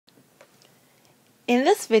In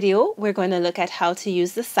this video, we're going to look at how to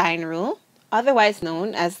use the sine rule, otherwise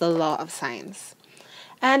known as the law of sines.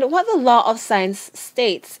 And what the law of sines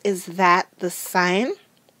states is that the sine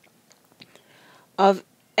of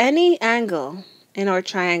any angle in our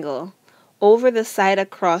triangle over the side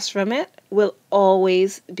across from it will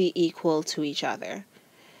always be equal to each other.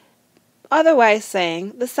 Otherwise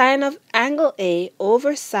saying, the sine of angle A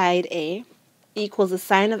over side A equals the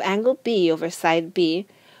sine of angle B over side B,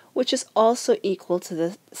 which is also equal to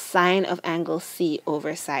the sine of angle C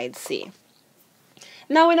over side C.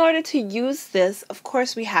 Now, in order to use this, of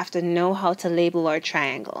course, we have to know how to label our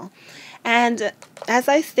triangle. And as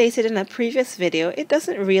I stated in a previous video, it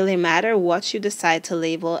doesn't really matter what you decide to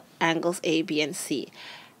label angles A, B, and C,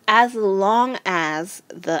 as long as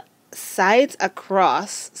the sides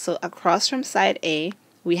across, so across from side A,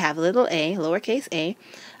 we have little a, lowercase a.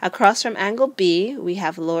 Across from angle B, we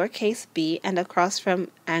have lowercase b. And across from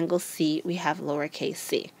angle C, we have lowercase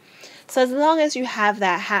c. So as long as you have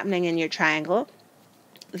that happening in your triangle,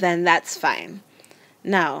 then that's fine.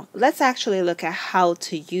 Now, let's actually look at how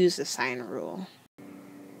to use the sine rule.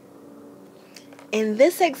 In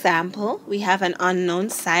this example, we have an unknown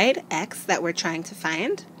side, x, that we're trying to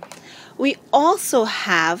find. We also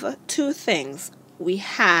have two things. We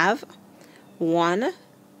have one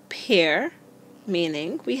pair,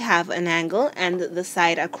 meaning we have an angle and the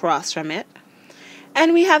side across from it,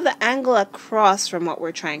 and we have the angle across from what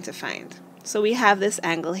we're trying to find. So we have this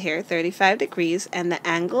angle here, 35 degrees, and the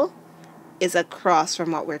angle is across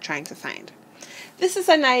from what we're trying to find. This is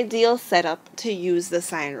an ideal setup to use the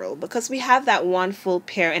sine rule because we have that one full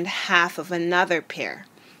pair and half of another pair.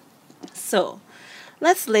 So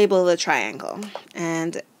let's label the triangle,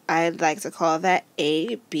 and I'd like to call that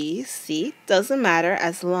A, B, C. Doesn't matter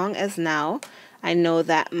as long as now I know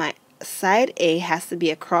that my side A has to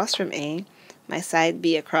be across from A, my side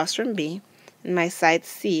B across from B, and my side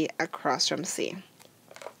C across from C.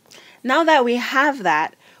 Now that we have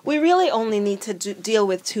that, we really only need to deal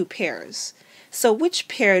with two pairs. So which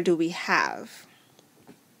pair do we have?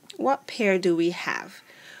 What pair do we have?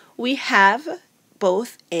 We have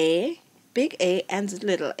both A, big A, and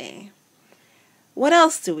little a. What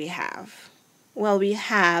else do we have? Well, we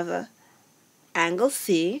have angle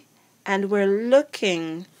C, and we're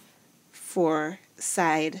looking for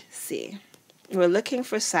side C. We're looking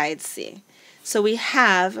for side C. So we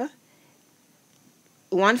have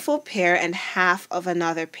one full pair and half of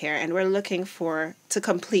another pair, and we're looking for to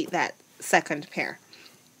complete that second pair.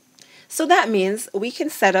 So that means we can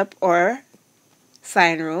set up our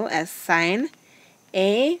sine rule as sine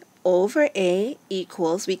A over A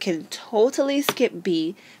equals, we can totally skip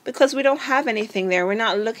B because we don't have anything there. We're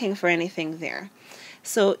not looking for anything there.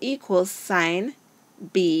 So equals sine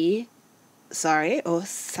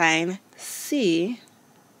sine C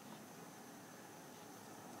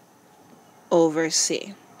over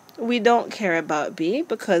C. We don't care about B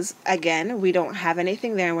because, again, we don't have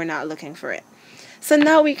anything there and we're not looking for it. So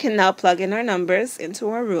now we can now plug in our numbers into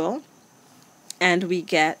our rule, and we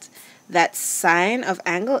get that sine of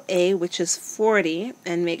angle A, which is 40,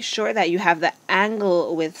 and make sure that you have the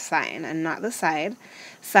angle with sine and not the side.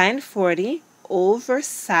 Sine 40 over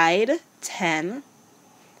side 10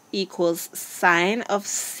 equals sine of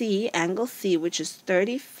C, angle C, which is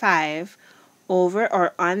 35, over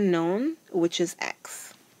our unknown, which is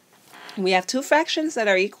x. We have two fractions that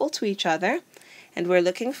are equal to each other, and we're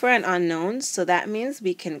looking for an unknown, so that means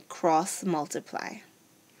we can cross multiply.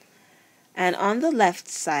 And on the left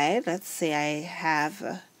side, let's say I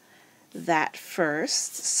have that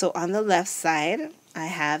first. So on the left side, I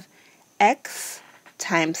have x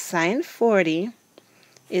times sine 40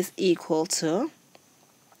 is equal to,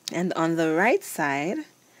 and on the right side,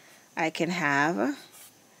 I can have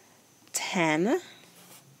 10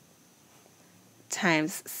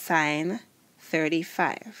 times sine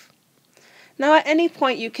 35. Now, at any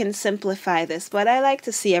point you can simplify this, but I like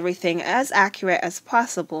to see everything as accurate as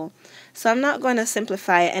possible, so I'm not going to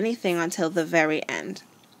simplify anything until the very end.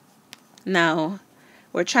 Now,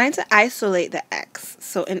 we're trying to isolate the x,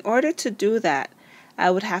 so in order to do that,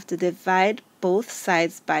 I would have to divide both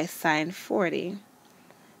sides by sine 40,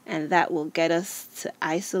 and that will get us to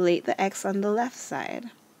isolate the x on the left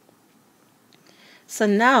side. So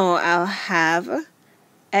now I'll have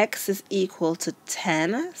x is equal to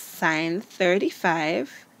 10 sine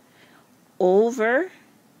 35 over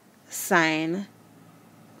sine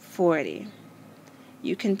 40.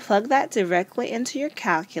 You can plug that directly into your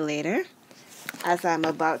calculator, as I'm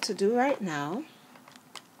about to do right now,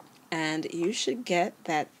 and you should get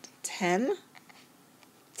that 10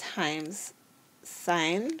 times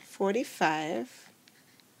sine 45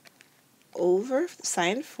 over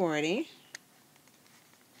sine 40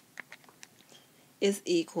 is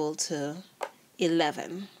equal to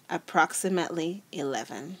 11, approximately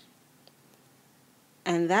 11.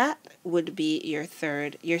 And that would be your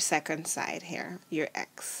second side here, your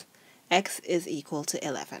x. X is equal to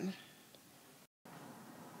 11.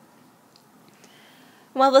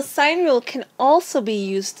 Well, the sine rule can also be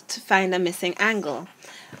used to find a missing angle.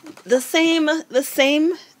 The same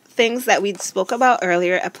things that we spoke about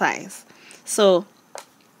earlier applies. So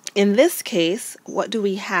in this case, what do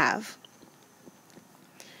we have?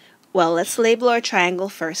 Well, let's label our triangle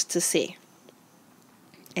first to see.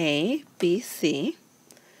 A, B, C.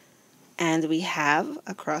 And we have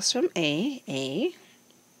across from A,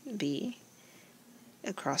 B,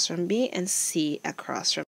 across from B, and C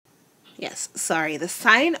across from... Yes, sorry, the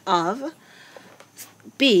sine of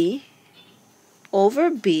B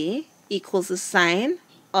over B equals the sine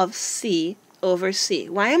of C over C.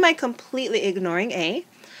 Why am I completely ignoring A?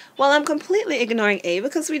 Well, I'm completely ignoring A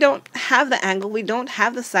because we don't have the angle, we don't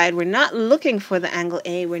have the side, we're not looking for the angle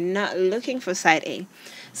A, we're not looking for side A.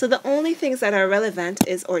 So the only things that are relevant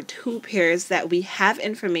is our two pairs that we have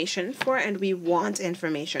information for and we want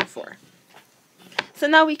information for. So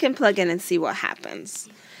now we can plug in and see what happens.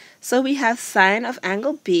 So we have sine of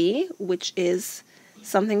angle B, which is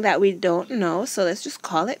something that we don't know, so let's just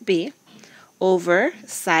call it B, over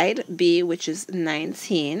side B, which is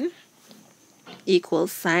 19,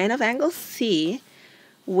 equals sine of angle C,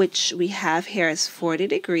 which we have here as 40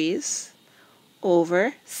 degrees,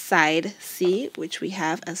 over side C, which we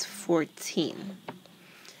have as 14.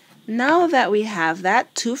 Now that we have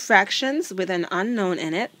that, two fractions with an unknown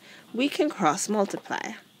in it, we can cross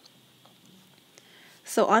multiply.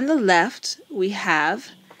 So on the left, we have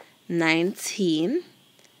 19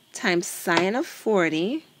 times sine of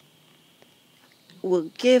 40 will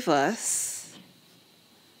give us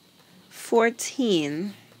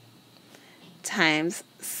 14 times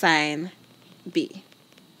sine B.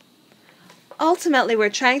 Ultimately, we're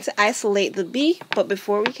trying to isolate the B, but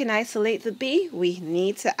before we can isolate the B, we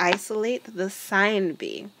need to isolate the sine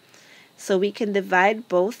B. So we can divide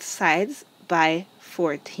both sides by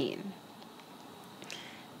 14.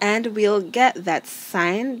 And we'll get that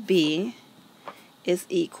sine B is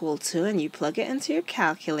equal to, and you plug it into your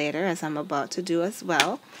calculator as I'm about to do as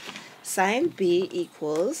well, sine B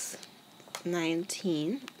equals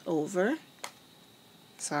 19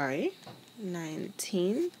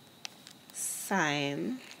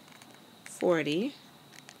 sine 40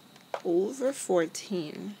 over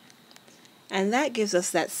 14. And that gives us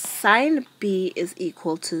that sine B is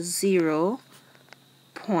equal to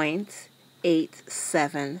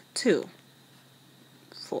 0.872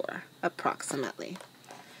 approximately.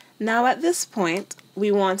 Now at this point, we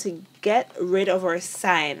want to get rid of our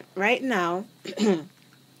sine. Right now,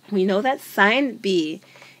 we know that sine B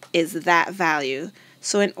is that value.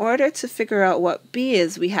 So in order to figure out what B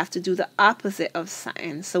is, we have to do the opposite of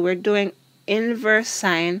sine. So we're doing inverse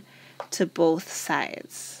sine to both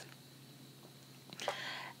sides.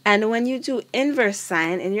 And when you do inverse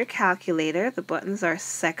sine in your calculator, the buttons are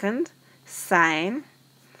second sine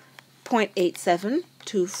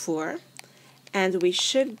 0.8724, and we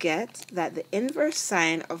should get that the inverse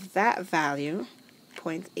sine of that value,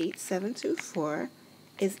 0.8724,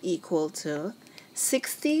 is equal to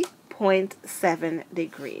 60.7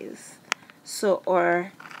 degrees. So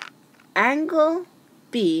our angle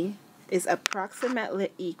B is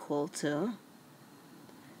approximately equal to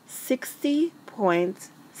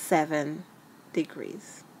 60.7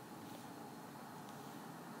 degrees.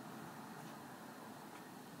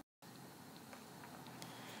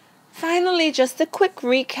 Finally, just a quick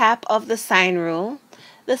recap of the sine rule.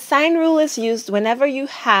 The sine rule is used whenever you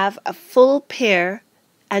have a full pair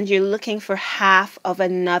and you're looking for half of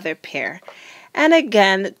another pair. And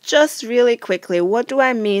again, just really quickly, what do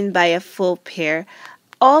I mean by a full pair?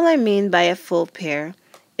 All I mean by a full pair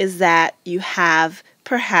is that you have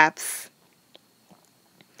perhaps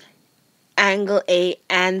angle A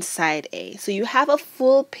and side A. So you have a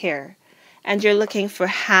full pair and you're looking for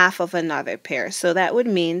half of another pair. So that would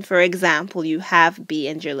mean, for example, you have B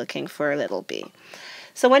and you're looking for a little b.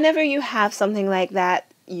 So whenever you have something like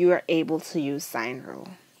that, you are able to use sine rule.